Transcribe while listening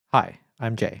Hi,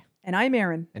 I'm Jay, And I'm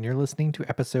Aaron. and you're listening to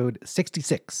episode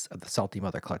 66 of the Salty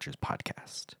Mother Clutchers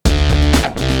podcast.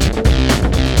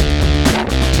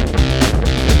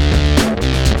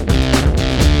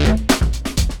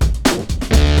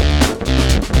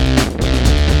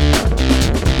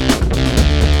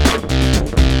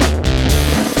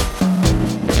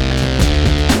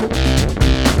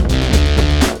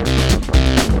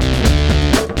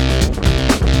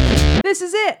 This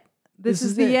is it. This This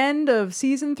is is the it. end of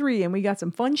season 3, and we got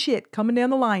some fun shit coming down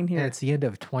the line And here. it's the end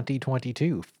of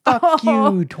 2022. Fuck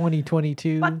Oh. you,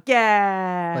 2022. Fuck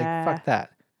yeah. Like, fuck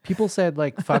that. People said,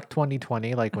 like, fuck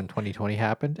 2020, like when 2020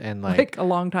 happened. And, Like a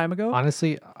long time ago.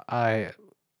 honestly, I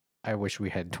wish we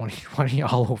had 2020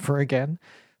 all over again.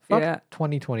 Fuck Yeah.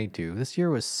 2022. This year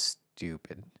was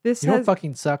stupid. This You know what has,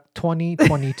 fucking sucked?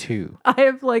 2022. I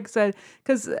have like said,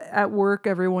 because at work,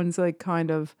 everyone's like kind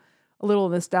of a little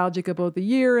nostalgic about the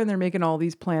year and they're making all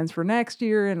these plans for next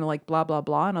year and like blah, blah,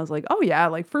 blah. And I was like, oh yeah,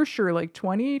 like for sure, like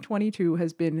 2022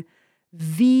 has been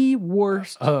the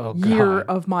worst Oh, year God.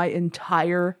 of my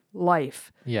entire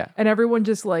life. Yeah. And everyone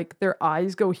just like their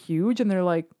eyes go huge and they're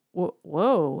like,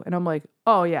 whoa. And I'm like,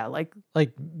 oh yeah, like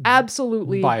Like,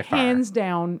 absolutely, by far. hands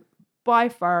down, by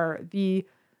far the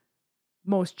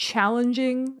most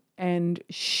challenging and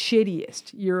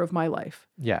shittiest year of my life.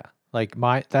 yeah. Like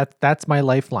that's my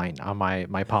lifeline on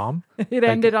my palm. It Like,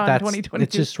 ended on that's- 2022.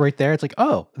 It's just right there. It's like,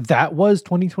 oh, that was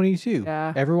 2022.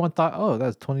 Yeah. Everyone thought, oh,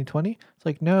 that's 2020. It's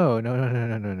like, no.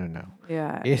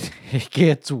 Yeah. It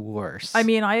gets worse. I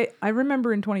mean, I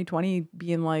remember in 2020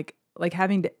 being like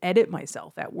having to edit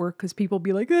myself at work because people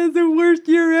be like, that's the worst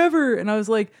year ever. And I was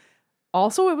like,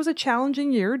 also, it was a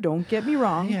challenging year. Don't get me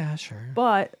wrong. yeah, sure.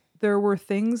 But there were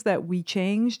things that we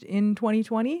changed in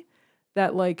 2020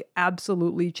 that like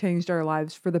absolutely changed our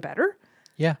lives for the better.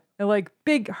 Yeah. And like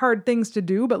big, hard things to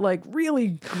do, but like really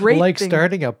great Like things.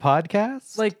 starting a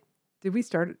podcast. Like, did we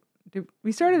start it?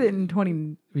 We started it in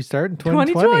 2020? we started in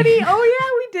 2020. Oh yeah,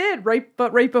 we did.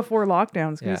 Right before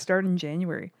lockdowns. 'Cause Yeah. we started in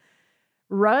January.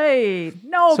 Right.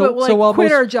 No, So- but like so while quit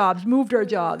most- our jobs, moved our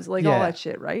jobs, like all Yeah. that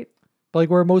shit, right? Like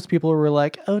where most people were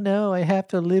like, oh no, I have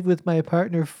to live with my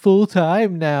partner full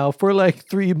time now for like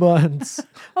 3 months.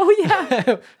 Oh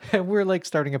yeah. And we're like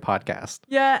starting a podcast.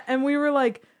 Yeah, and we were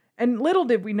like, and little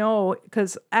did we know,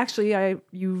 because actually,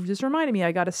 you just reminded me,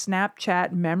 I got a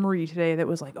Snapchat memory today that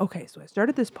was like, okay, so I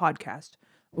started this podcast.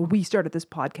 Well, we started this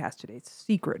podcast today. It's a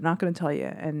secret, not going to tell you.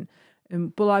 And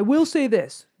but I will say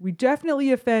this: we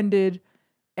definitely offended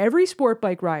every sport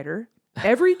bike rider,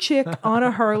 every chick on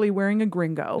a Harley wearing a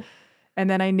gringo, and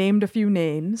then I named a few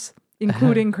names,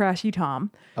 including Crashy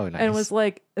Tom. Oh, nice. And it was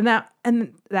like, and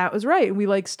that was right. We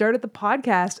like started the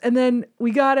podcast and then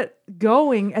we got it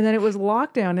going and then it was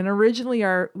lockdown. And originally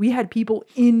we had people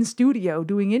in studio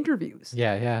doing interviews.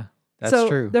 yeah, that's so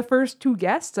true. The first 3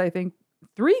 guests, I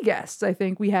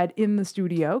think we had in the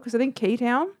studio. Cause I think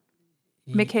K-Town,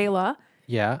 Michaela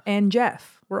Yeah. and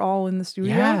Jeff were all in the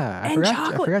studio. Yeah. I and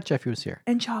forgot Jeffy was here.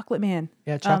 And Chocolate Man.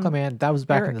 Yeah, Chocolate Man. That was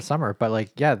back in the Eric. summer. But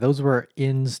like, yeah, those were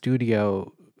in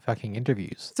studio fucking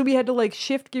interviews. So we had to like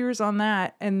shift gears on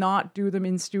that and not do them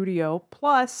in studio.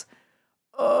 Plus,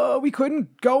 we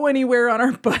couldn't go anywhere on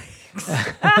our bikes.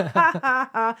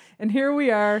 And here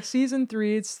we are, season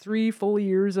 3. It's 3 full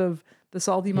years of the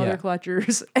Salty Mother Yeah.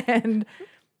 Clutchers. And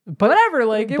But whatever,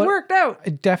 like it but- worked out. I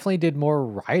definitely did more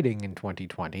riding in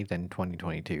 2020 than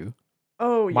 2022.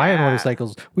 Oh, yeah. My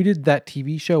motorcycles, we did that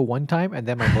TV show one time, and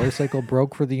then my motorcycle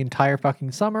broke for the entire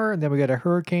fucking summer, and then we got a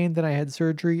hurricane, then I had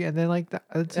surgery, and then like that,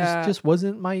 it Yeah. just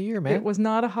wasn't my year, man. It was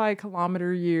not a high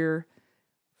kilometer year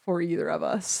for either of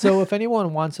us. So if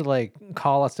anyone wants to like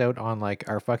call us out on like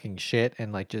our fucking shit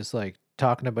and like just like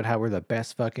talking about how we're the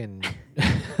best fucking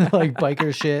like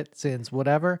biker shit since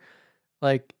whatever,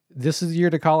 like this is the year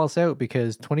to call us out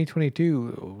because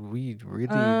 2022 we really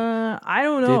I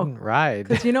don't know. didn't ride.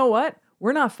 Because you know what?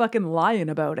 We're not fucking lying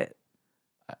about it.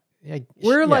 Yeah,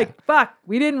 We're yeah. like, fuck,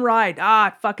 we didn't ride.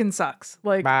 It fucking sucks.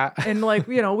 Like, Bah. and like,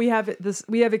 we have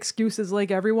excuses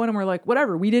like everyone, and we're like,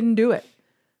 whatever, we didn't do it.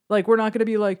 Like, we're not gonna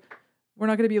be like,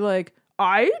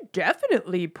 I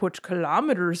definitely put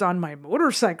kilometers on my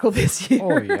motorcycle this year.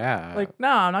 Oh yeah. Like, no,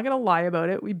 I'm not gonna lie about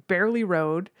it. We barely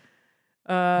rode.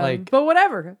 Like- but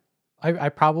whatever. I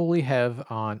probably have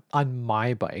on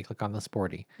my bike, like on the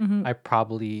Sporty, Mhm. I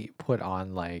probably put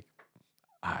on like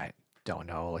I don't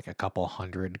know, like a couple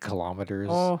 100 kilometers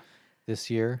Oh,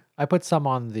 this year. I put some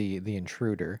on the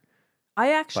Intruder. I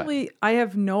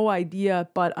have no idea,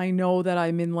 but I know that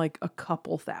I'm in like a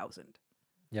couple thousand.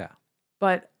 Yeah.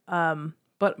 But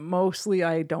mostly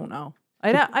I don't know.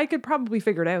 I could probably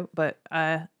figure it out, but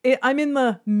I'm in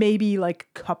the maybe like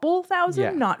couple thousand,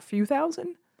 Yeah. not few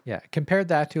thousand. Yeah, compared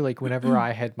that to like whenever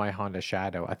I had my Honda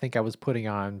Shadow, I think I was putting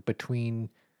on between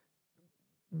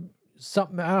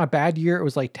something on a bad year it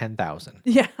was like 10,000.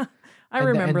 Yeah. I And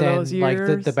remember those then like the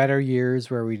years. better years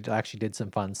where we actually did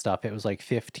some fun stuff, it was like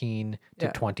 15 to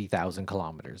Yeah. 20,000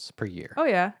 kilometers per year. Oh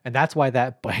yeah. And that's why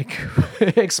that bike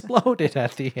exploded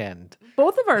at the end.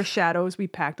 Both of our Shadows we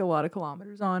packed a lot of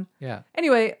kilometers on. Yeah.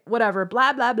 Anyway, whatever.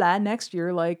 Blah blah blah. Next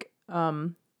year,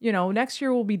 next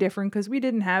year will be different because we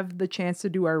didn't have the chance to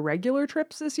do our regular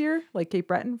trips this year, like Cape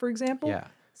Breton, for example. Yeah.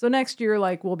 So next year,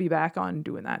 like we'll be back on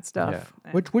doing that stuff.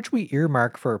 Yeah. Which we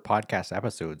earmark for podcast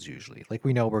episodes usually. Like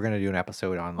we know we're gonna do an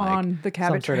episode on like on the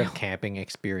Cabot some sort Trail. of camping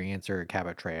experience or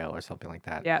Cabot Trail or something like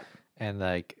that. Yeah. And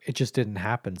like it just didn't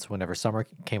happen. So whenever summer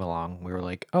came along, we were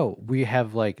like, oh, we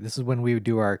have like this is when we would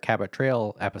do our Cabot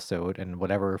Trail episode and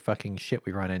whatever fucking shit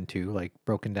we run into, like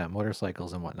broken down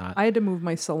motorcycles and whatnot. I had to move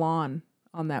my salon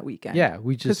on that weekend. Yeah,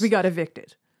 we just because we got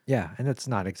evicted. Yeah, and it's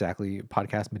not exactly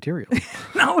podcast material.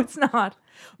 No, it's not.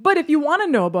 But if you want to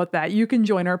know about that, you can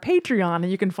join our Patreon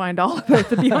and you can find all about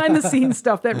the behind the scenes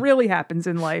stuff that really happens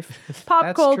in life. Pop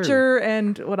That's culture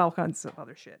and what all kinds of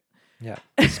other shit. Yeah.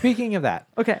 Speaking of that,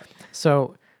 Okay.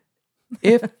 so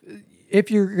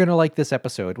if you're gonna like this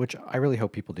episode, which I really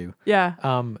hope people do, Yeah.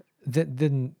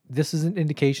 then this is an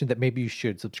indication that maybe you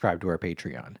should subscribe to our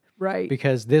Patreon Right.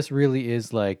 because this really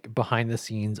is like behind the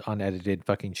scenes, unedited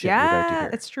fucking shit you're about to Yeah, hear.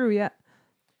 it's true. Yeah.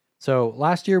 So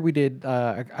last year we did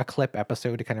a clip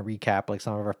episode to kind of recap like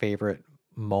some of our favorite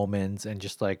moments and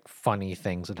just like funny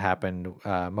things that happened,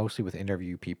 mostly with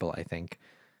interview people, I think,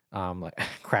 like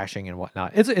crashing and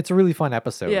whatnot. It's a really fun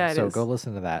episode. Yeah, it So is. go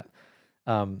listen to that.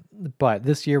 But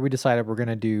this year we decided we're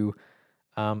gonna do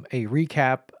a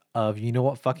recap of You Know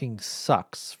What Fucking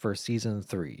Sucks for season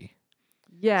 3.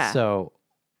 Yeah. So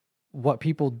what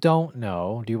people don't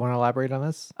know, do you want to elaborate on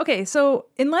this? Okay, so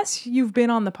unless you've been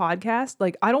on the podcast,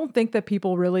 like I don't think that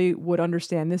people really would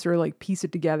understand this or like piece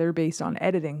it together based on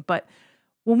editing. But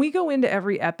when we go into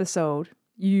every episode,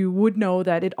 you would know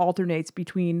that it alternates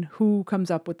between who comes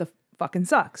up with the fucking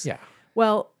sucks. Yeah.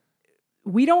 Well,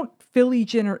 we don't fill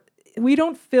each other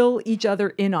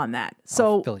in on that.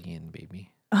 So I'll fill you in, baby.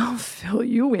 I'll fill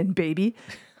you in, baby.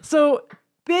 So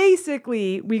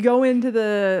basically, we go into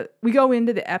the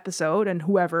episode and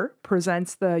whoever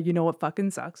presents the You Know What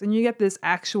Fucking Sucks, and you get this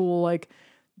actual like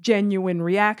genuine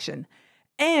reaction.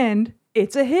 And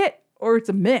it's a hit or it's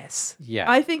a miss. Yeah.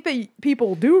 I think that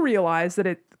people do realize that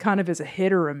it kind of is a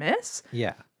hit or a miss,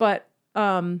 Yeah. but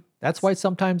That's why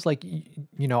sometimes, like,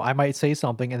 I might say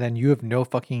something and then you have no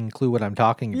fucking clue what I'm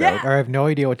talking about, Yeah. or I have no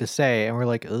idea what to say, and we're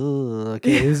like, oh,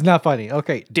 okay, this is not funny.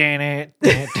 Okay, damn it.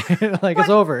 Like, it's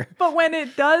over. But when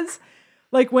it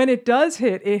does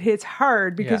hit, it hits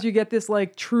hard because Yeah. you get this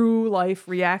like true life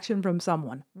reaction from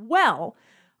someone. Well,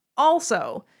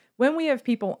 also, when we have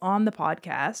people on the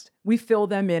podcast, we fill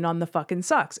them in on the fucking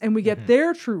sucks and we get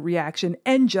their true reaction.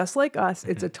 And just like us,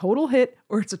 it's a total hit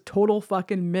or it's a total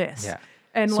fucking miss. Yeah.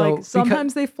 And So, like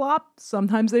sometimes they flop,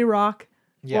 sometimes they rock.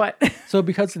 Yeah. What? So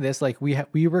because of this, like, we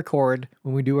record,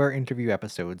 when we do our interview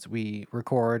episodes, we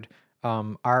record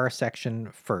our section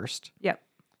first. Yep.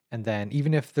 And then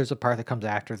even if there's a part that comes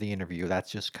after the interview,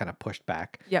 that's just kind of pushed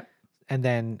back. Yep. And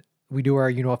then we do our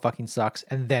You Know What Fucking Sucks,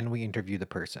 and then we interview the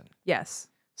person. Yes.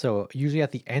 So usually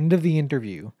at the end of the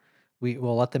interview, we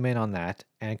will let them in on that,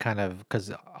 and kind of,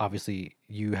 because obviously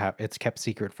it's kept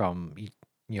secret from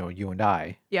you and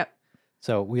I. Yep.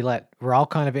 So we're all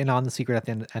kind of in on the secret at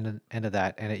the end of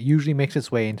that, and it usually makes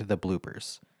its way into the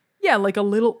bloopers, Yeah, like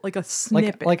a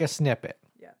snippet. like a snippet.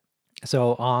 Yeah.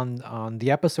 So on the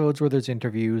episodes where there's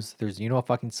interviews, there's You Know What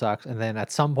Fucking Sucks, and then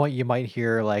at some point you might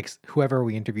hear like whoever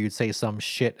we interviewed say some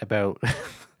shit about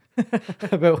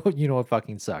about You Know What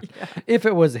Fucking Sucks, if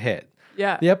it was a hit.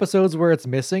 Yeah. The episodes where it's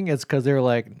missing, it's because they're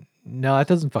like, no, that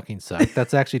doesn't fucking suck.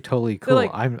 That's actually totally cool.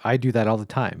 like- I do that all the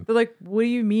time. They're like, what do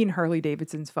you mean Harley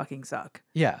Davidsons fucking suck?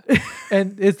 Yeah,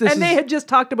 and they They had just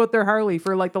talked about their Harley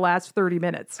for like the last 30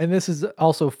 minutes. and this is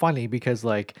also funny because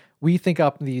like we think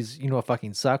up these You Know What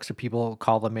Fucking Sucks, or people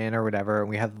call them in or whatever, and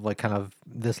we have like kind of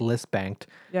this list banked,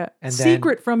 Yeah. and then-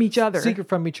 Secret from each other. secret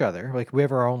from each other. Like we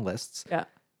have our own lists, Yeah.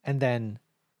 and then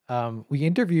we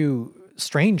interview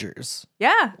strangers.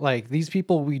 Yeah. Like these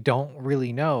people we don't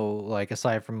really know, like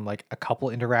aside from like a couple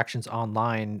interactions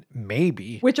online,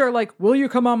 maybe. Which are like, will you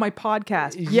come on my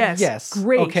podcast? Yes. Yes.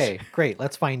 Great. Okay, great.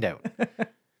 Let's find out.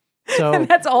 So And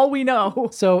that's all we know.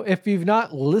 So if you've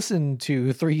not listened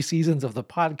to 3 seasons of the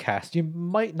podcast, you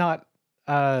might not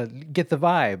get the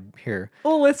vibe here.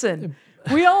 Well, listen,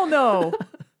 we all know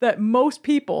that most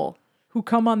people who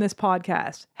come on this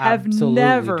podcast have Absolutely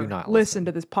never do not listened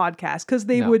to this podcast because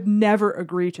they No. would never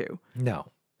agree to. No.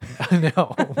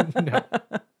 No, no,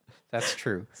 that's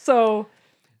true. So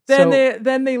then So-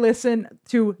 they listen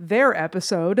to their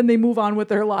episode and they move on with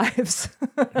their lives.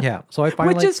 Yeah. So I find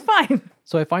Which like, is fine.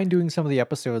 so I find doing some of the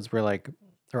episodes where like,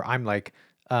 or I'm like,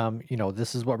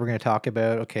 this is what we're gonna talk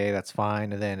about. Okay, that's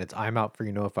fine. And then I'm out for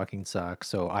it fucking sucks.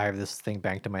 So I have this thing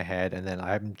banked in my head, and then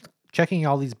I'm checking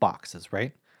all these boxes,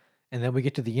 right? And then we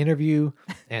get to the interview,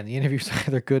 and the interview's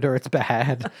either good or it's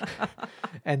bad.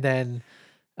 And then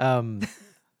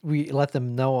we let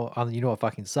them know on what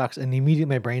fucking sucks, and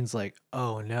immediately my brain's like,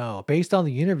 oh no, based on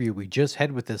the interview we just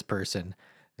had with this person,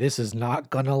 this is not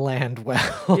gonna land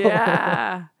well.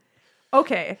 Yeah.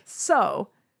 Okay, so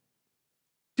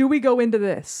do we go into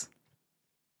this?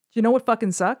 Do you know what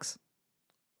fucking sucks?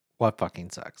 What fucking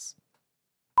sucks?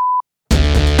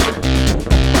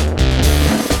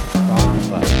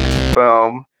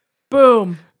 Boom.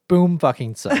 Boom. Boom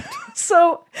fucking sucked.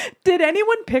 So, did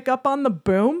anyone pick up on the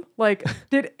boom? Like,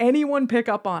 did anyone pick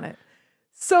up on it?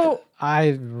 So,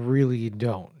 I really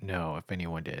don't know if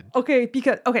anyone did. okay,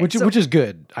 Which is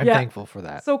good. I'm Yeah. thankful for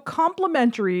that. So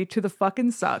complimentary to the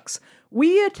fucking sucks,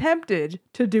 we attempted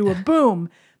to do a boom.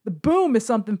 The boom is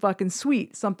something fucking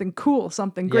sweet, something cool,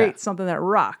 something great, Yeah. something that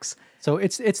rocks. So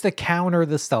it's the counter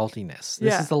the saltiness.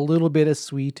 This Yeah. is a little bit of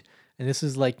sweet, and this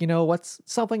is like, what's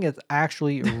something that's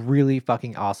actually really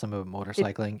fucking awesome about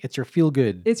motorcycling. It's your feel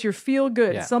good. It's your feel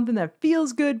good, Yeah. something that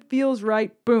feels good, feels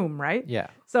right, boom, right? Yeah.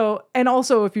 So, and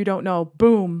also if you don't know,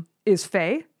 boom is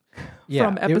Faye. Yeah.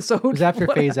 From It episode was after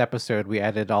what- Faye's episode, we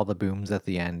added all the booms at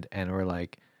the end, and we're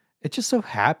like, it's just so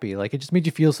happy. Like, it just made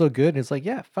you feel so good. And it's like,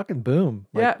 yeah, fucking boom.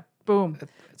 Like, Yeah, boom.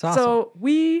 It's awesome. So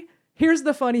here's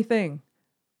the funny thing.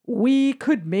 We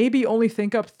could maybe only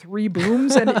think up 3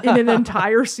 booms and in an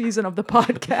entire season of the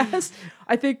podcast.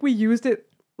 I think we used it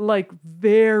like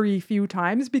very few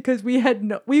times because we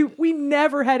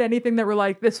never had anything that were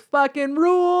like, this fucking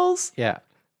rules. Yeah.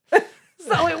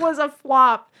 So it was a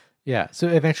flop. Yeah. So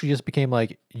it eventually just became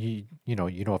like, you know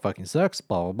what fucking sucks,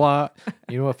 blah, blah, blah.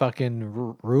 You know what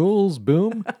fucking rules,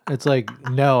 boom? It's like,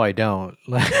 no, I don't.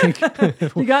 Like,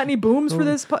 You got any booms for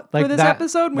this Like for this that-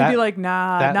 episode? And we'd that- be like,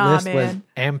 nah, that list was man.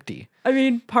 empty. I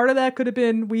mean, part of that could have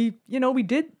been we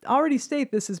did already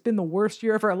state this has been the worst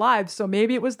year of our lives, so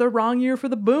maybe it was the wrong year for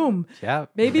the boom. Yeah.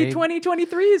 Maybe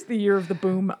 2023 is the year of the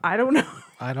boom. I don't know.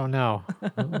 I don't know.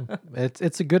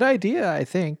 It's a good idea, I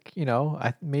think.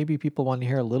 Maybe people want to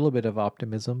hear a little bit of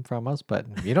optimism from us, but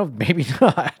maybe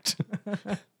not.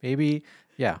 Maybe,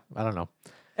 yeah, I don't know.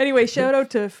 Anyway, shout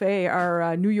out to Faye,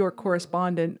 our New York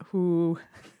correspondent, who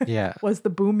Yeah. was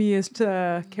the boomiest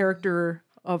character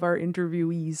of our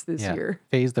interviewees this Yeah. year.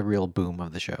 Faye's the real boom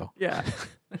of the show. Yeah.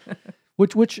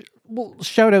 Which well,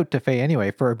 shout out to Faye anyway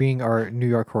for being our New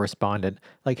York correspondent,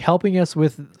 like helping us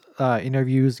with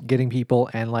interviews, getting people,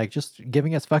 and like just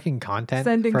giving us fucking content,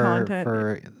 Sending for, content.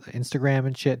 for Instagram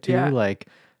and shit too. Yeah. Like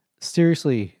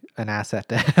seriously, an asset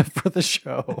to have for the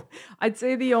show. I'd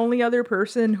say the only other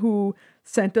person who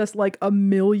sent us like a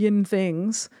million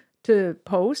things to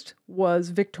post was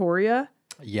Victoria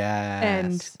Yes.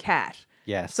 and Kat.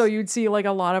 yes. So you'd see like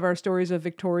a lot of our stories of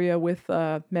Victoria with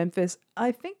Memphis.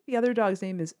 I think the other dog's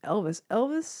name is Elvis.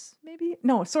 Elvis, maybe?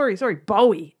 No, sorry.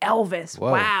 Bowie. Elvis.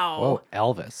 Whoa, Wow.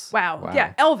 Whoa, Elvis. Wow.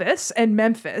 Yeah, Elvis and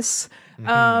Memphis.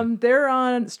 Mm-hmm.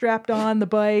 They're strapped on the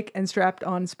bike and strapped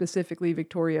on specifically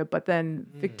Victoria. But then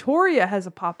Mm. Victoria has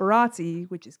a paparazzi,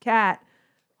 which is Kat,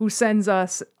 who sends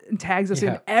us and tags us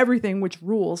in Yeah. everything, which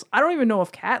rules. I don't even know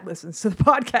if Kat listens to the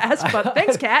podcast, but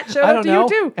thanks, Kat. Shout I out don't to know. you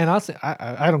too. And honestly,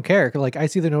 I don't care. Like I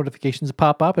see the notifications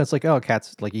pop up, and it's like, oh,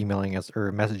 Kat's like emailing us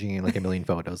or messaging in like a million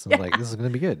photos. And I'm like, this is gonna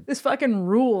be good. This fucking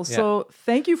rules. Yeah. So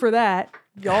thank you for that.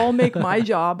 Y'all make my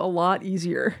job a lot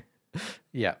easier.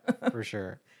 Yeah, for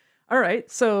sure. All right.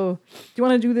 So do you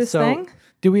want to do this So, thing?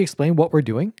 do we explain what we're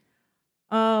doing?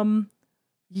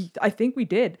 I think we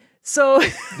did. So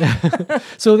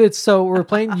So we're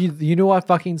playing you know what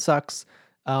fucking sucks,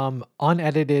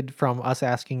 unedited from us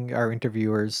asking our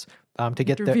interviewers to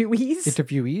get their interviewees.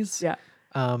 interviewees Yeah.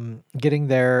 getting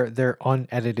their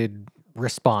unedited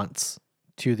response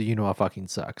to the you know what fucking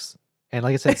sucks. And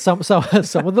like I said, some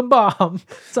of them bomb.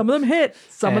 Some of them hit,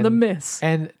 some of them miss.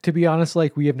 And to be honest,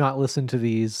 like we have not listened to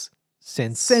these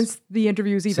since the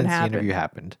interviews even since happened. the interview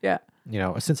happened. Yeah.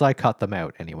 Since I cut them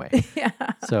out anyway. Yeah.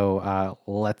 So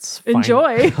let's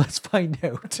Enjoy. Let's find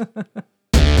out.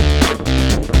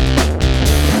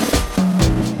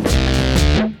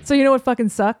 So you know what fucking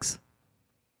sucks?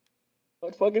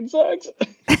 What fucking sucks?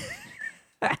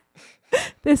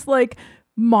 This like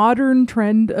modern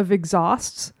trend of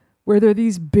exhausts where they're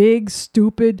these big,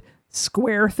 stupid,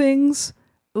 square things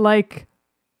like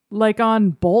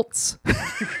on bolts.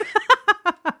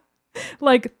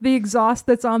 Like the exhaust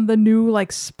that's on the new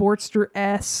like Sportster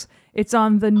S. It's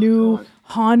on the new God.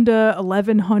 Honda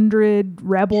 1100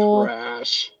 Rebel.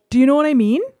 Trash. Do you know what I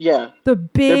mean? Yeah. The They're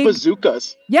big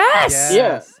bazookas. Yes. Yeah. Yeah.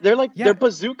 Yes. They're like, Yeah. they're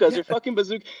bazookas. Yeah. They're fucking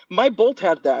bazookas. My Bolt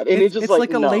had that. And it's just it's like, like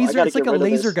a no, I laser. gotta It's like get a rid of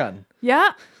laser this. gun. Yeah.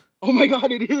 Oh my God,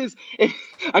 it is.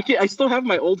 I still have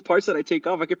my old parts that I take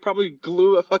off. I could probably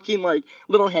glue a fucking like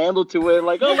little handle to it.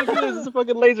 Like, oh, look at this. It's a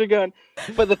fucking laser gun.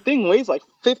 But the thing weighs like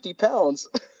 50 pounds.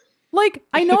 Like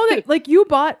I know that like you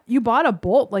bought a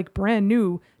Bolt like brand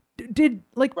new. Did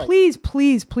like Right.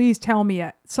 please tell me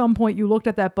at some point you looked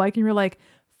at that bike and you're like,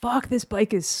 fuck, this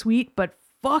bike is sweet, but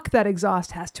fuck, that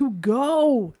exhaust has to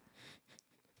go.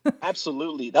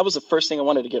 Absolutely. That was the first thing I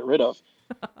wanted to get rid of.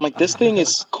 I'm like, this thing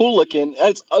is cool looking.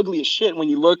 It's ugly as shit when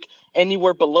you look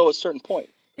anywhere below a certain point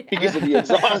because of the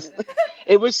exhaust.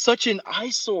 It was such an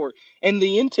eyesore. And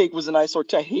the intake was an eyesore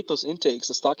too. I hate those intakes,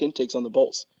 the stock intakes on the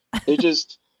Bolts. They're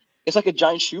just, it's like a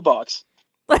giant shoebox.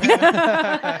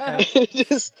 It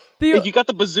just, like, you got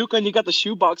the bazooka and you got the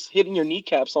shoebox hitting your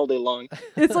kneecaps all day long.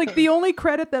 It's like the only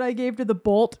credit that I gave to the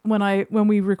Bolt when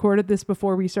we recorded this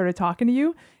before we started talking to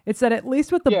you. It's that at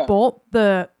least with the Yeah. Bolt,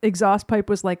 the exhaust pipe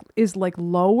is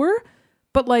lower,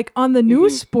 but like on the new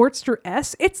Sportster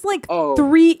S, it's like Oh.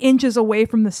 3 inches away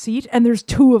from the seat, and there's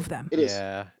 2 of them. It is.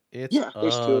 Yeah. It's Yeah,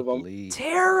 there's 2 of them. ugly.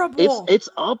 Terrible. It's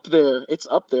up there. It's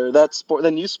up there.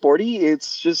 The new Sporty.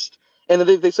 It's just, and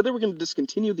they said they were going to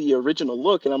discontinue the original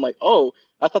look, and I'm like, oh,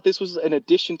 I thought this was an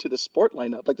addition to the Sport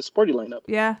lineup, like the Sporty lineup.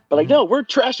 Yeah. But like, no, we're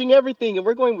trashing everything, and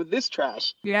we're going with this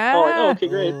trash. Yeah. Oh, like, oh, okay,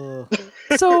 great. Ugh.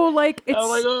 So like it's I'm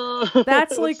like, oh,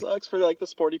 that's that like- sucks for like the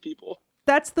sporty people.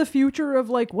 that's the future of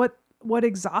like what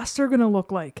exhausts are gonna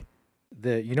look like.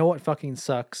 You know what fucking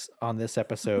sucks on this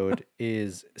episode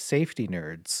is safety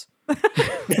nerds.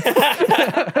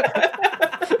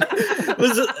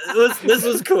 This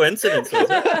was coincidence, was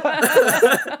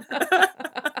it?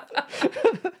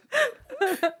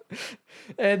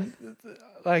 And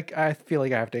like I feel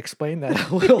like I have to explain that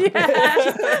a little bit.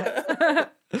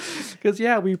 Because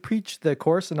we preach the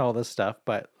course and all this stuff,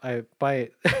 but by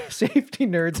safety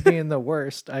nerds being the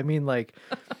worst, I mean like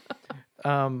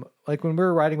when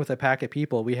we're riding with a pack of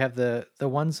people, we have the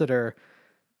ones that are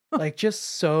like just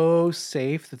so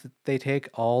safe that they take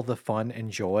all the fun and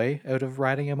joy out of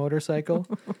riding a motorcycle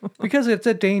because it's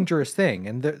a dangerous thing,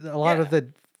 and a lot of the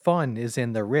fun is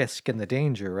in the risk and the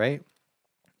danger, right?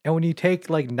 And when you take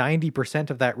like 90%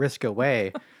 of that risk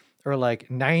away, or like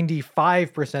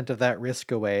 95% of that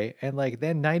risk away, and like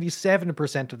then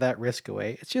 97% of that risk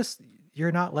away, it's just,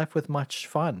 you're not left with much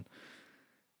fun.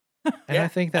 And I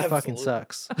think that fucking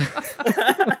sucks.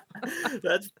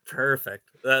 That's perfect.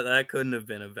 That couldn't have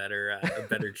been a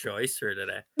better choice for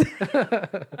today.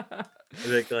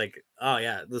 Like oh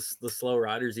yeah, the slow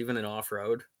riders, even in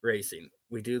off-road racing,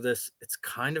 we do this. It's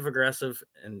kind of aggressive,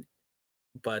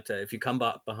 but if you come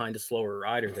behind a slower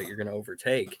rider that you're going to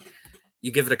overtake,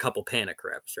 you give it a couple panic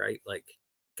reps, right? Like,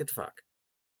 get the fuck.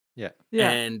 Yeah.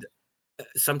 And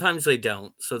sometimes they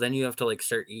don't. So then you have to like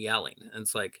start yelling. And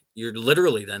it's like, you're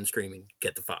literally then screaming,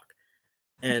 get the fuck.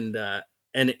 And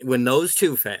when those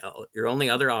two fail, your only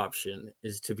other option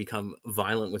is to become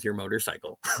violent with your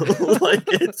motorcycle. Like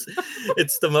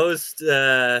it's the most,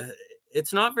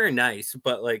 it's not very nice,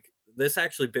 but like this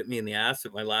actually bit me in the ass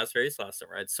at my last race last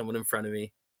summer. I had someone in front of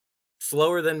me,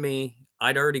 slower than me.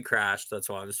 I'd already crashed. That's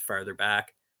why I was farther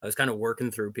back. I was kind of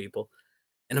working through people,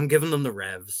 and I'm giving them the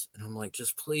revs, and I'm like,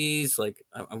 just please, like,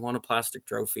 I want a plastic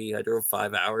trophy. I drove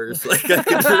 5 hours. Like, I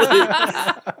could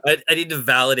really, I need to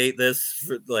validate this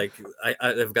for, like,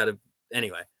 I've got to,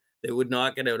 anyway, they would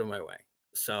not get out of my way.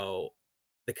 So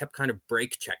they kept kind of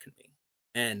brake checking me.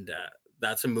 And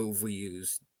that's a move we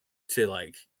use to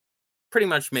like pretty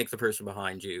much make the person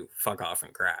behind you fuck off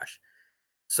and crash.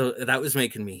 So that was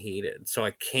making me heated. So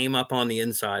I came up on the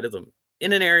inside of them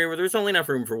in an area where there was only enough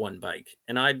room for one bike.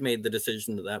 And I'd made the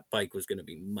decision that bike was going to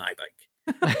be my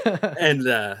bike. And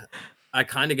I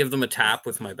kind of give them a tap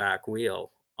with my back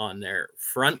wheel on their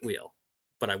front wheel,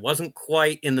 but I wasn't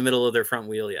quite in the middle of their front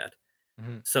wheel yet.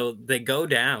 Mm-hmm. So they go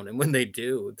down, and when they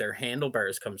do, their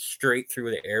handlebars come straight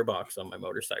through the airbox on my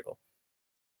motorcycle.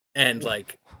 And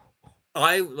like,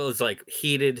 I was like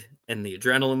heated and the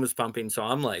adrenaline was pumping. So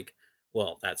I'm like,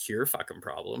 well, that's your fucking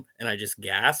problem. And I just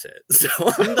gas it. So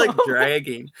I'm like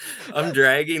I'm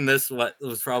dragging this, what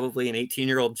was probably an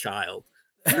 18-year-old child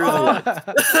through the woods.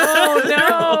 Oh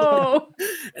no.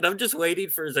 And I'm just waiting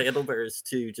for his handlebars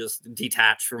to just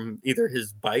detach from either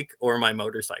his bike or my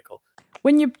motorcycle.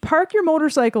 When you park your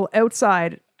motorcycle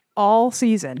outside all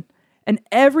season, and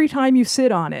every time you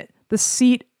sit on it, the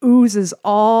seat oozes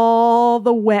all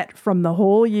the wet from the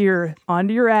whole year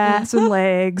onto your ass and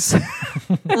legs.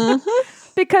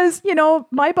 Because,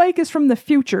 my bike is from the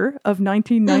future of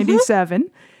 1997.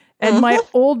 And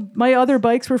my other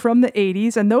bikes were from the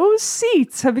 80s, and those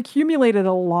seats have accumulated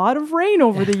a lot of rain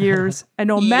over the years. And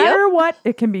no matter what,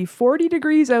 it can be 40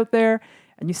 degrees out there,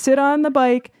 and you sit on the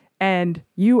bike, and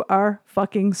you are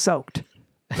fucking soaked.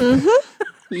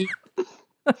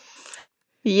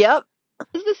 Yep.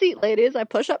 This is the seat, ladies. I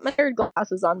push up my nerd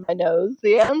glasses on my nose.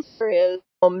 The answer is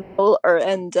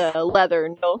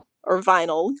leather, or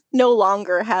vinyl no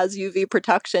longer has UV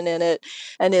protection in it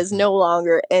and is no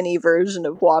longer any version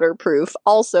of waterproof.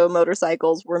 Also,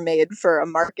 motorcycles were made for a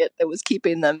market that was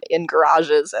keeping them in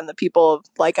garages, and the people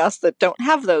like us that don't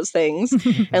have those things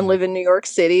and live in New York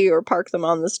City or park them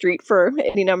on the street for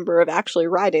any number of actually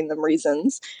riding them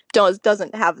reasons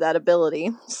doesn't have that ability.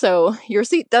 So your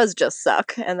seat does just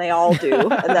suck, and they all do,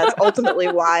 and that's ultimately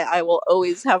why I will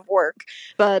always have work.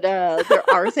 But there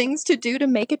are things to do to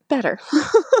make it better.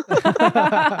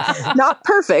 Not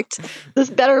perfect. This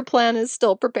better plan is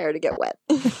still prepare to get wet.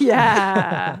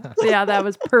 Yeah, that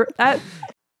was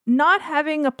not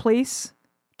having a place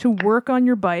to work on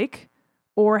your bike,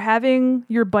 or having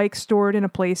your bike stored in a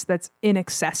place that's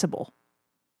inaccessible.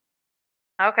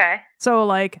 Okay. So,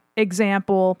 like,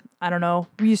 example, I don't know,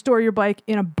 you store your bike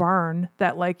in a barn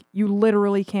that, like, you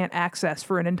literally can't access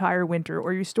for an entire winter,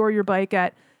 or you store your bike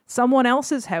at someone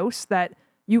else's house that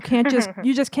you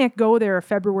just can't go there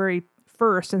February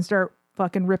 1st and start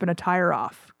fucking ripping a tire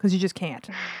off, because you just can't.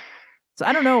 So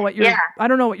I don't know what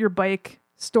your bike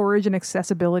storage and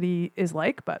accessibility is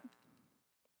like, but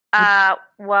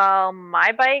well,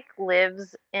 my bike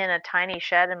lives in a tiny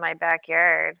shed in my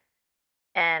backyard,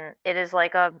 and it is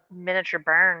like a miniature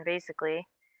barn basically.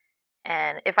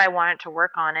 And if I wanted to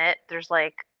work on it, there's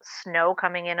like snow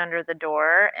coming in under the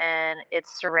door, and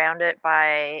it's surrounded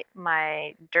by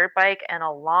my dirt bike and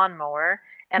a lawnmower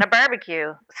and a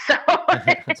barbecue.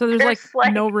 So there's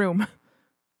like no room.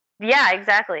 Yeah,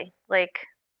 exactly. Like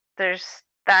there's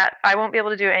that. I won't be able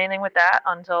to do anything with that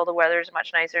until the weather's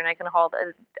much nicer and I can haul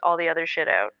all the other shit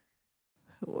out.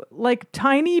 Like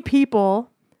tiny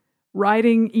people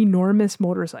riding enormous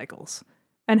motorcycles,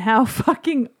 and how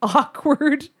fucking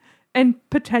awkward and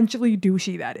potentially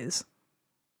douchey that is.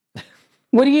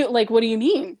 What do you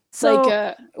mean? So,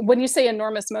 like when you say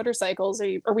enormous motorcycles,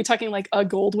 are we talking like a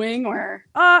Goldwing or?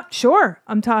 Sure.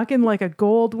 I'm talking like a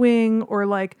Goldwing, or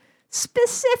like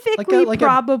specifically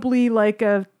probably like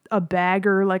a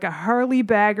bagger, like a Harley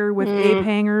bagger with ape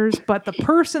hangers, but the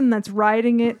person that's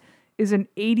riding it is an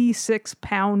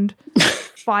 86-pound,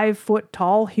 5 foot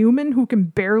tall human who can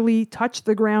barely touch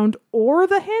the ground or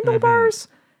the handlebars.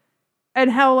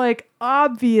 And how, like,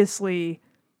 obviously,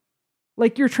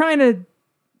 like, you're trying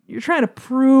to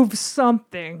prove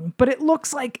something, but it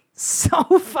looks like so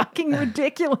fucking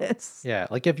ridiculous. Yeah,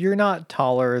 like if you're not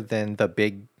taller than the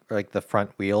the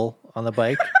front wheel on the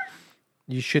bike,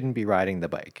 you shouldn't be riding the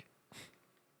bike.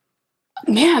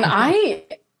 Man, I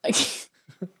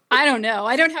don't know.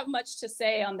 I don't have much to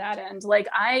say on that end. Like,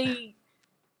 I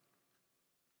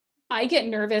get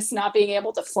nervous not being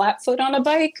able to flat foot on a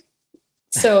bike.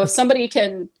 So if somebody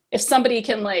can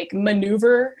like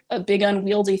maneuver a big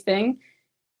unwieldy thing,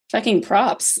 fucking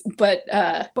props. But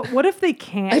what if they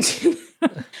can't?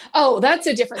 Oh, that's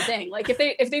a different thing. Like if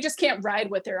they just can't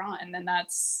ride what they're on, then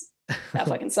that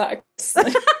fucking sucks.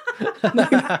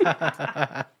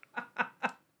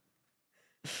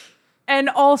 And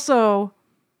also,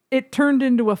 it turned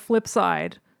into a flip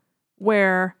side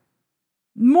where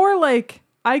more like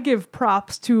I give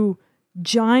props to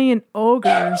giant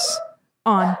ogres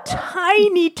on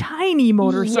tiny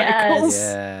motorcycles.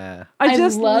 Yes. Yeah. I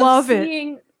just love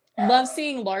it. Love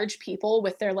seeing large people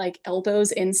with their like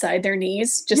elbows inside their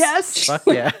knees. Just yes. Fuck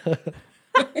yeah.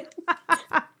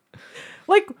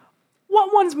 Like,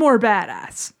 what one's more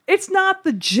badass? It's not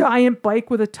the giant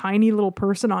bike with a tiny little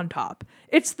person on top.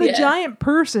 It's the giant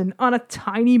person on a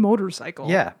tiny motorcycle.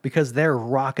 Yeah, because they're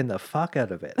rocking the fuck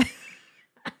out of it.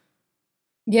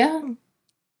 Yeah.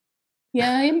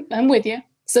 Yeah, I'm with you.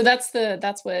 So that's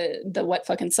what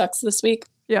fucking sucks this week.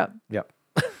 Yeah. Yep.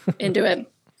 Into it.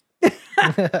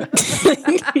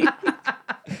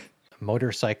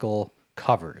 Motorcycle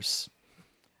covers.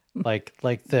 Like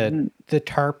the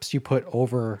tarps you put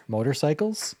over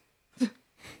motorcycles.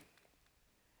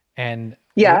 And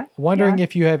wondering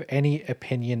if you have any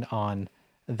opinion on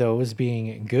those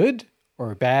being good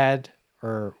or bad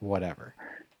or whatever.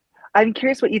 I'm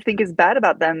curious what you think is bad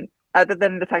about them, other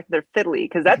than the fact that they're fiddly,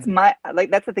 because that's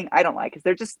that's the thing I don't like, is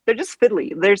they're just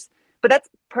fiddly. But that's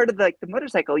part of the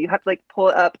motorcycle. You have to like pull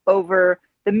it up over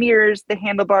the mirrors, the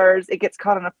handlebars, it gets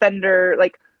caught on a fender,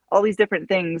 like all these different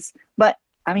things. But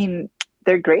I mean,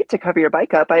 they're great to cover your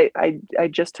bike up. I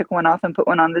just took one off and put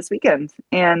one on this weekend,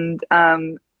 and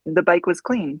the bike was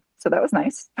clean, so that was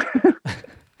nice.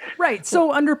 Right.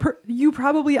 So you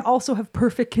probably also have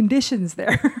perfect conditions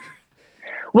there.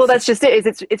 Well, that's just it.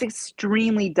 It's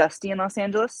extremely dusty in Los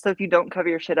Angeles. So if you don't cover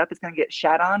your shit up, it's gonna get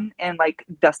shat on and like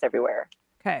dust everywhere.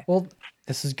 Okay. Well,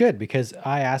 this is good because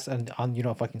I asked on You Know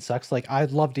What Fucking Sucks. Like,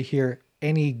 I'd love to hear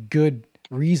any good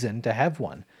reason to have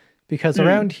one, because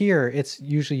around here it's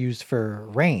usually used for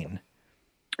rain.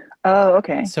 Oh,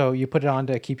 okay. So you put it on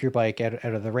to keep your bike out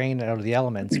of the rain, out of the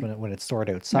elements when it's stored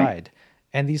outside.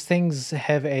 And these things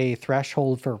have a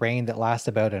threshold for rain that lasts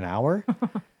about an hour.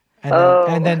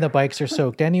 And then the bikes are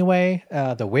soaked anyway.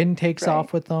 The wind takes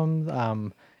off with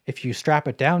them. If you strap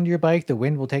it down to your bike, the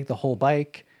wind will take the whole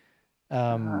bike.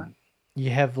 You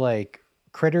have like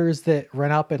critters that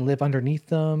run up and live underneath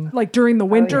them, like during the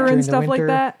winter and stuff like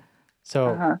that.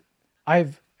 So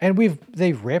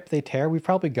they rip, they tear. We've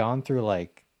probably gone through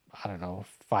like, I don't know,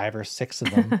 5 or 6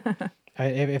 of them.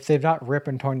 If they've not ripped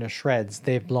and torn to shreds,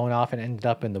 they've blown off and ended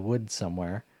up in the woods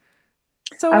somewhere.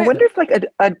 So I wonder if like a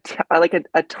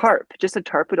tarp, just a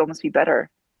tarp would almost be better.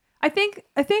 I think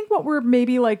what we're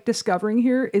maybe like discovering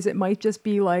here is it might just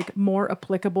be like more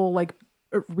applicable like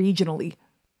regionally.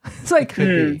 It's like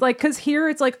because here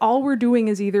it's like all we're doing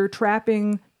is either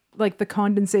trapping like the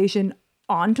condensation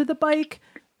onto the bike,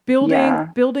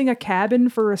 building a cabin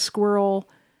for a squirrel,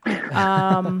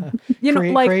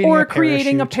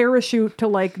 creating a parachute to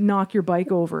like knock your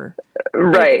bike over.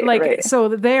 Right. So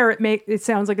there it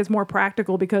sounds like it's more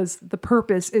practical because the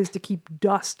purpose is to keep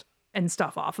dust and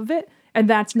stuff off of it, and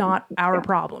that's not our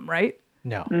problem, right?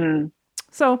 No.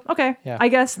 So okay, I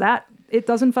guess that it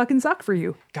doesn't fucking suck for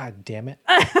you. God damn it!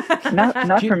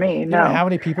 not for me. You No. know how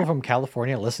many people from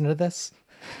California listen to this?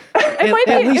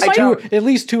 At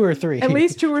least 2 or 3. At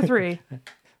least 2 or 3.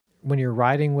 When you're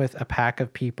riding with a pack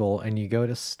of people and you go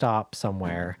to stop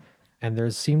somewhere, and there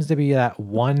seems to be that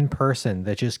one person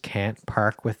that just can't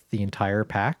park with the entire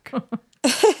pack.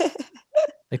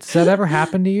 Like, does that ever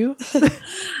happen to you?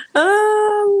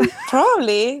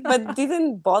 Probably, but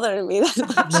didn't bother me that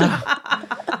much. No.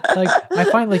 Like, I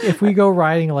find like if we go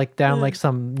riding like down like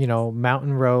some,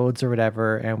 mountain roads or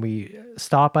whatever, and we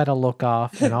stop at a look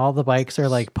off and all the bikes are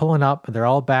like pulling up, they're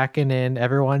all backing in,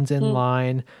 everyone's in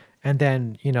line. And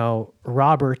then,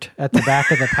 Robert at the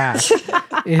back of the pack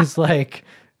is like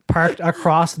parked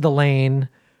across the lane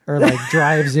or like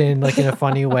drives in like in a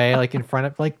funny way, like in front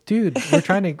of like, dude, we're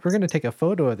going to take a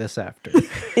photo of this after.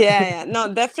 Yeah.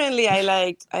 No, definitely. I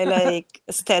like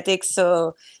aesthetics.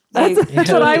 So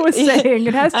that's what I was saying.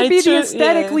 It has to be the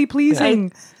aesthetically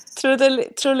pleasing. I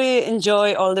truly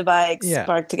enjoy all the bikes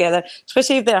parked together,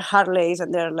 especially if they're Harleys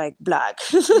and they're like black.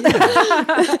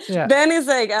 Then it's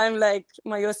like I'm like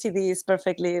my OCD is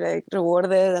perfectly like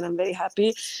rewarded and I'm very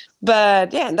happy.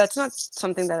 But yeah, that's not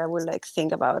something that I would like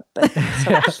think about. But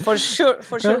for sure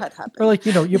that happened. Or like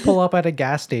you pull up at a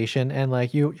gas station and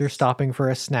like you're stopping for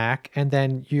a snack and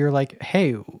then you're like,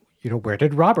 hey, where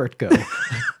did Robert go?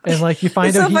 And like you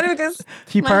find out funny because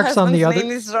he parks on the other. His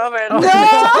name is Robert. Oh. No!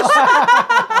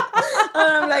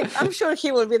 And I'm like, I'm sure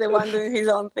he will be the one doing his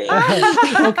own thing.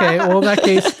 Okay, well in that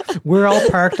case, we're all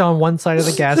parked on one side of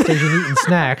the gas station eating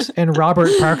snacks, and Robert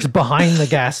parks behind the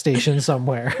gas station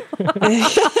somewhere.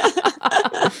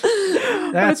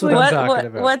 That's what I'm talking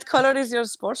about. What color is your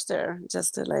Sportster?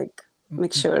 Just to like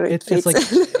make sure it's like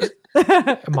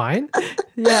mine.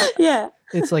 Yeah.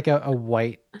 It's like a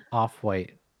white,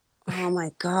 off-white. Oh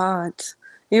my God.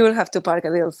 You will have to park a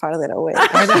little farther away.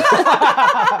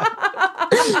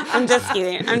 I'm just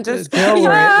kidding. Don't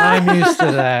worry. I'm used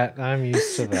to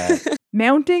that.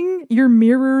 Mounting your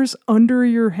mirrors under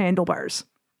your handlebars.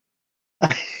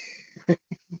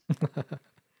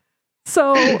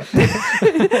 So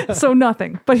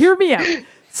nothing. But hear me out.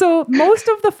 So most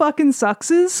of the fucking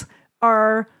suckses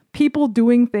are people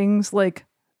doing things like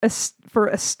for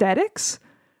aesthetics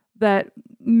that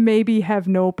maybe have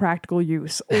no practical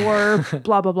use or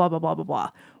blah, blah, blah, blah, blah, blah, blah.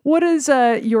 What is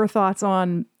your thoughts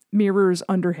on mirrors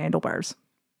under handlebars?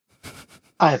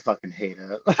 I fucking hate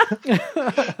it.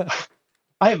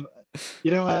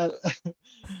 You know what?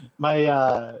 My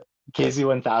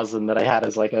KZ1000 that I had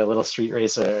as like a little street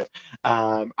racer,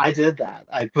 I did that.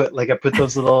 I put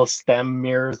those little stem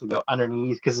mirrors that go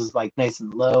underneath because it's like nice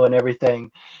and low and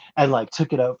everything, and like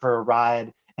took it out for a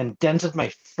ride and dented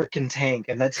my freaking tank,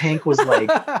 and that tank was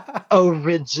like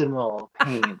original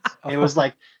paint. It was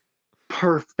like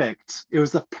perfect. It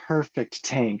was the perfect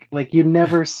tank. Like you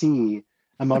never see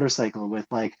a motorcycle with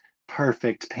like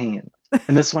perfect paint.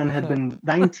 And this one had been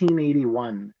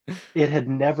 1981. It had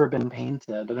never been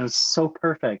painted, and it was so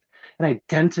perfect. And I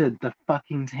dented the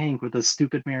fucking tank with those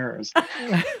stupid mirrors.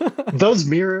 Those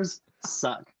mirrors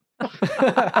suck.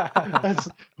 That's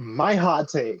my hot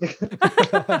take.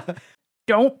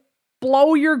 Don't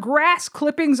blow your grass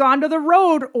clippings onto the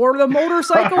road or the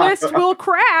motorcyclist will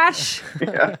crash.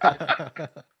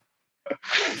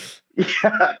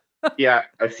 Yeah,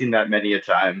 I've seen that many a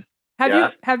time.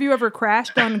 Have you ever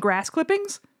crashed on grass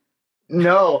clippings?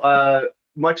 No,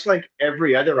 much like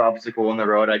every other obstacle on the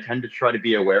road, I tend to try to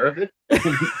be aware of it.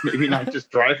 Maybe not just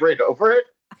drive right over it.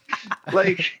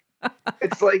 Like,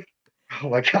 it's like, oh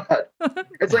my God.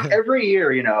 It's like every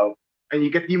year, you know, and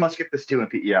you must get this too in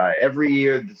PEI. Every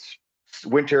year, this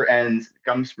winter ends,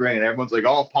 comes spring, and everyone's like,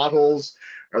 "Oh, potholes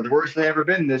are the worst they've ever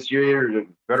been this year.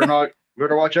 Better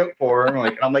watch out for them."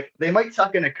 And I'm like, they might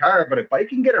suck in a car, but a bike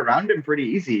can get around them pretty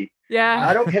easy. Yeah.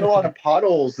 I don't hit a lot of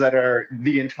potholes that are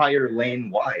the entire lane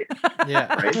wide.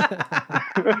 Yeah. Right?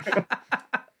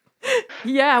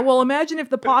 Yeah, well, imagine if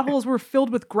the potholes were filled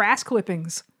with grass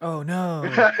clippings. Oh no.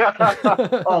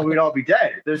 Oh, we'd all be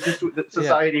dead. There's just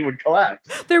society would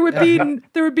collapse. There would be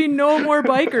no more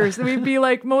bikers. There would be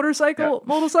like motorcycle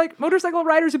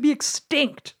riders would be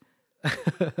extinct.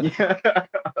 Yeah.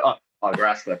 Oh,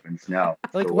 grass clippings, no.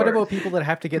 Like, what about people that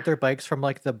have to get their bikes from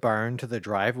like the barn to the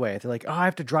driveway? They're like, "Oh, I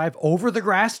have to drive over the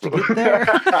grass to get there."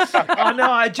 Oh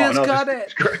no, I just got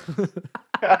it.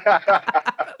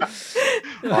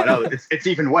 Oh no, it's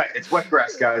even wet. It's wet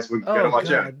grass, guys. We gotta watch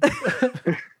out.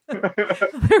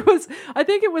 I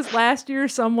think it was last year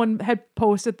someone had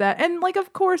posted that. And like,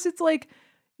 of course, it's like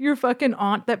your fucking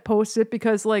aunt that posts it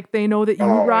because like they know that you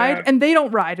ride and they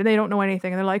don't ride and they don't know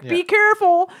anything. And they're like, "Be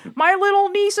careful. My little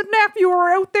niece and nephew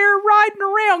are out there riding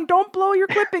around. Don't blow your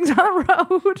clippings on the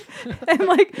road." And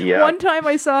like one time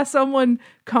I saw someone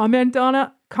comment on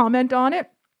it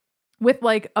with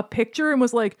like a picture and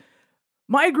was like,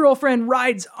 "My girlfriend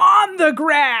rides on the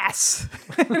grass."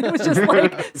 And it was just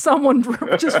like someone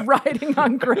just riding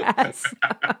on grass.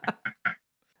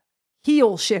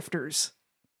 Heel shifters.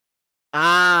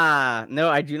 No,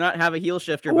 I do not have a heel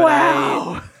shifter, but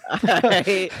wow.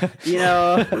 I you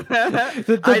know,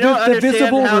 I don't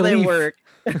understand how they work.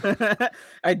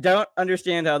 I don't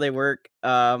understand how they work.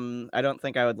 I don't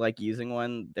think I would like using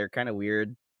one. They're kind of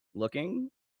weird looking.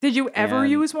 Did you ever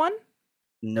use one?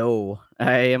 No,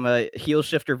 I am a heel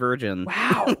shifter virgin.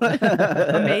 Wow.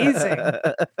 Amazing.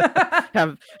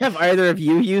 Have either of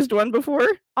you used one before?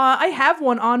 I have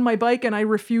one on my bike and I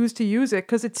refuse to use it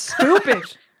because it's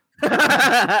stupid.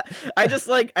 I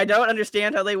don't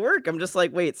understand how they work. I'm just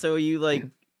like, wait, so you like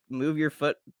move your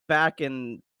foot back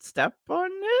and step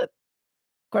on it?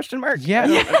 Question mark. Yeah.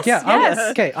 Yes.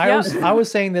 Okay. I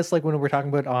was saying this like when we were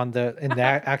talking about in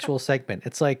that actual segment.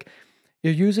 It's like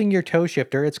you're using your toe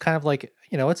shifter. It's kind of like,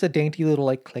 you know, it's a dainty little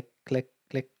like click, click,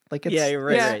 click. Like it's you're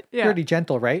right. Pretty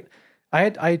gentle, right?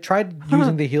 I tried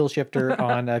using the heel shifter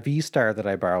on a V-Star that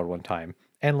I borrowed one time.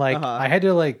 And like I had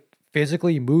to like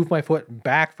physically move my foot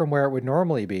back from where it would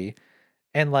normally be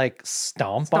and like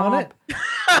stomp. on it.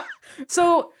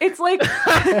 So it's like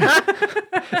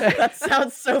that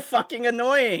sounds so fucking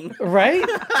annoying, right?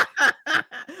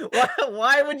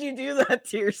 Why would you do that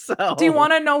to yourself? Do you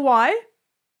want to know why?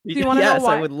 Do you want to know why? Yes,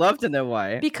 I would love to know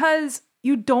why. Because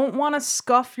you don't want to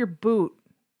scuff your boot.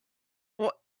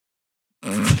 What?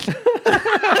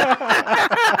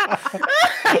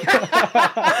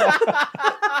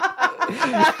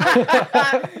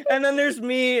 And then there's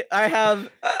me. I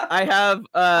have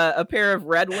a pair of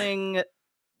Red Wing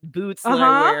boots that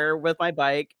I wear with my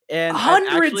bike, and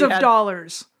hundreds of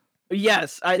dollars.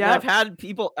 Yes, I've had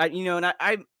people, and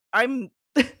I'm,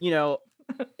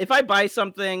 if I buy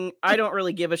something, I don't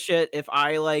really give a shit if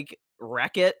I like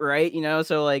wreck it, right?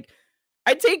 So like,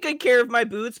 I take good care of my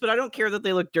boots, but I don't care that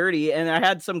they look dirty. And I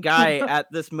had some guy at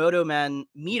this Moto Men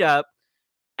meetup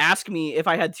ask me if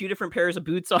I had two different pairs of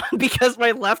boots on because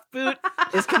my left boot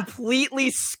is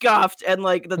completely scuffed and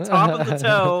like the top of the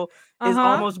toe is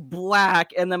almost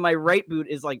black, and then my right boot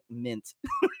is like mint.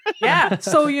 Yeah.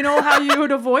 So you know how you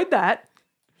would avoid that?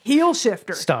 Heel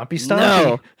shifter. Stompy.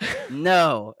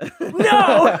 No.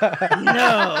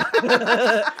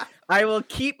 I will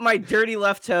keep my dirty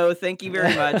left toe. Thank you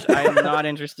very much. I am not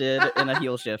interested in a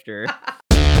heel shifter.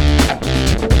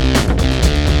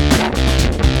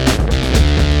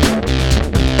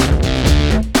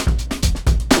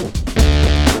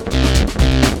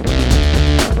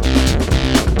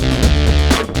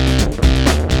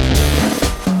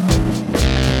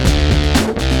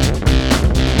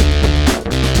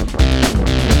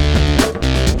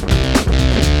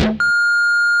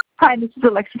 Hi, this is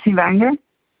Alexis Wagner.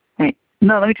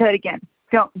 No, let me try it again.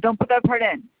 Don't put that part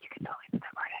in. You can totally put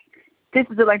that part in. This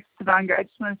is Alexis Savanger. I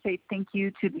just want to say thank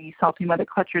you to the Salty Mother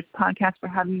Clutchers podcast for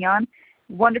having me on.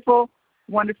 Wonderful,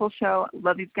 wonderful show.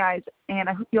 Love you guys, and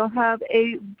I hope you'll have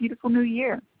a beautiful new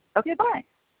year. Okay, bye.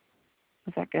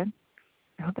 Was that good?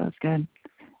 I hope that was good.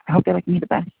 I hope they like me the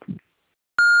best.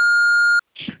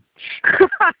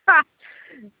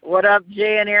 What up,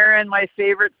 Jay and Aaron, my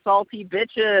favorite salty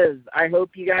bitches? I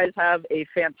hope you guys have a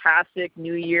fantastic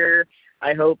new year.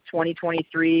 I hope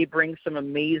 2023 brings some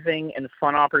amazing and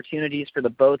fun opportunities for the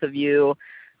both of you.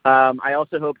 I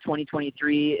also hope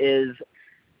 2023 is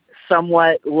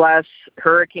somewhat less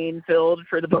hurricane-filled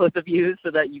for the both of you so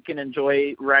that you can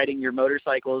enjoy riding your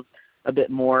motorcycles a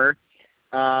bit more.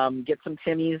 Get some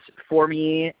Timmies for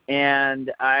me,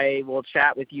 and I will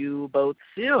chat with you both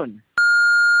soon.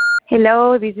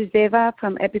 Hello, this is Deva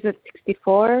from episode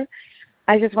 64.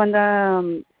 I just want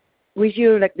to wish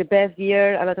you like the best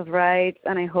year, a lot of rides,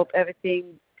 and I hope everything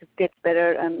just gets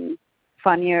better and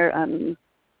funnier and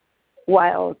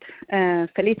wild.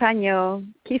 Feliz año.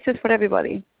 Kisses for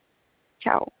everybody.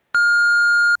 Ciao.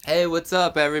 Hey, what's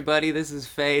up, everybody? This is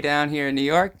Faye down here in New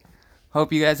York.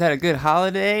 Hope you guys had a good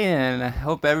holiday, and I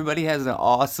hope everybody has an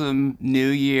awesome new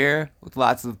year with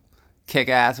lots of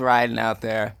kick-ass riding out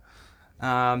there.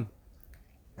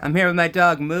 I'm here with my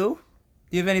dog, Moo. Do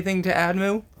you have anything to add,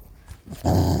 Moo?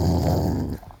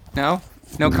 No?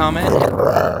 No comment?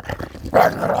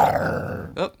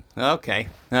 Oh, okay.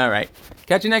 All right.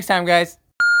 Catch you next time, guys.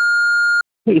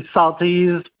 Hey,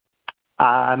 Salties.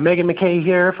 Megan McKay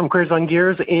here from Queers on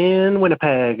Gears in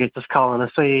Winnipeg. Just calling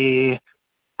to say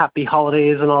happy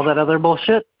holidays and all that other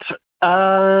bullshit.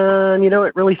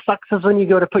 It really sucks is when you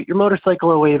go to put your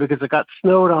motorcycle away because it got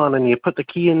snowed on and you put the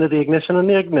key into the ignition and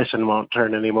the ignition won't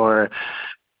turn anymore.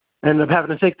 Ended up having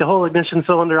to take the whole ignition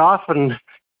cylinder off and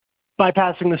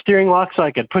bypassing the steering lock so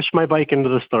I could push my bike into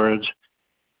the storage.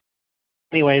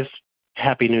 Anyways,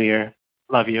 Happy New Year.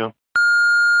 Love you.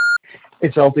 Hey,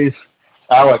 Salties.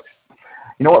 Alex.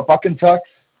 You know what fucking sucks?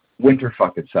 Winter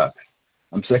fucking sucks.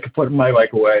 I'm sick of putting my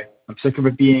bike away. I'm sick of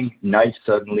it being nice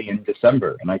suddenly in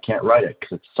December, and I can't ride it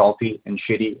because it's salty and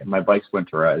shitty, and my bike's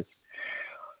winterized.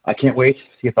 I can't wait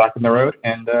to get back on the road,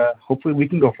 and hopefully we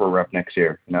can go for a rep next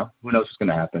year. Who knows what's going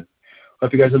to happen.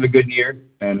 Hope you guys have a good year,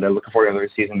 and looking forward to another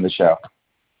season of the show.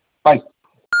 Bye.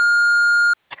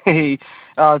 Hey,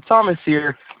 Thomas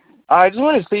here. I just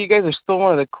wanted to say you guys are still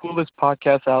one of the coolest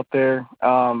podcasts out there.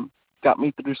 Got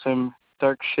me through some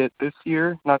dark shit this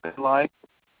year, not gonna lie.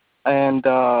 And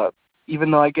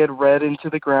even though I get read into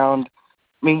the ground,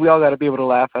 I mean, we all got to be able to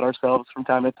laugh at ourselves from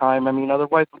time to time. I mean,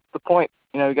 otherwise, what's the point?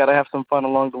 We got to have some fun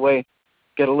along the way.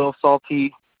 Get a little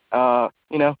salty, party.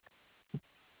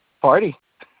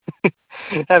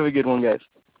 Have a good one, guys.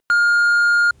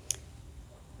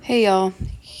 Hey, y'all.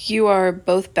 You are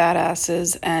both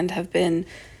badasses and have been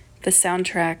the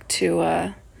soundtrack to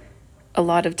a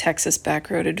lot of Texas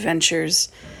backroad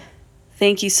adventures.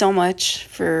 Thank you so much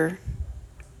for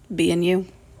being you.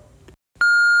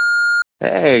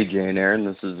 Hey, Jay and Aaron,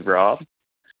 this is Rob.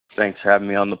 Thanks for having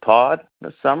me on the pod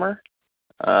this summer.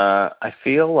 I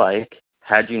feel like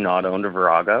had you not owned a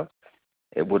Virago,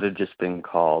 it would have just been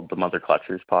called the Mother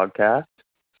Clutchers podcast.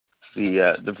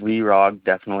 The V-Rog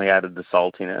definitely added the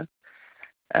saltiness,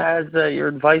 as your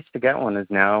advice to get one has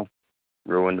now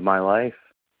ruined my life.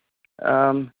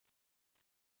 Have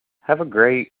a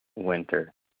great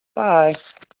winter. Bye.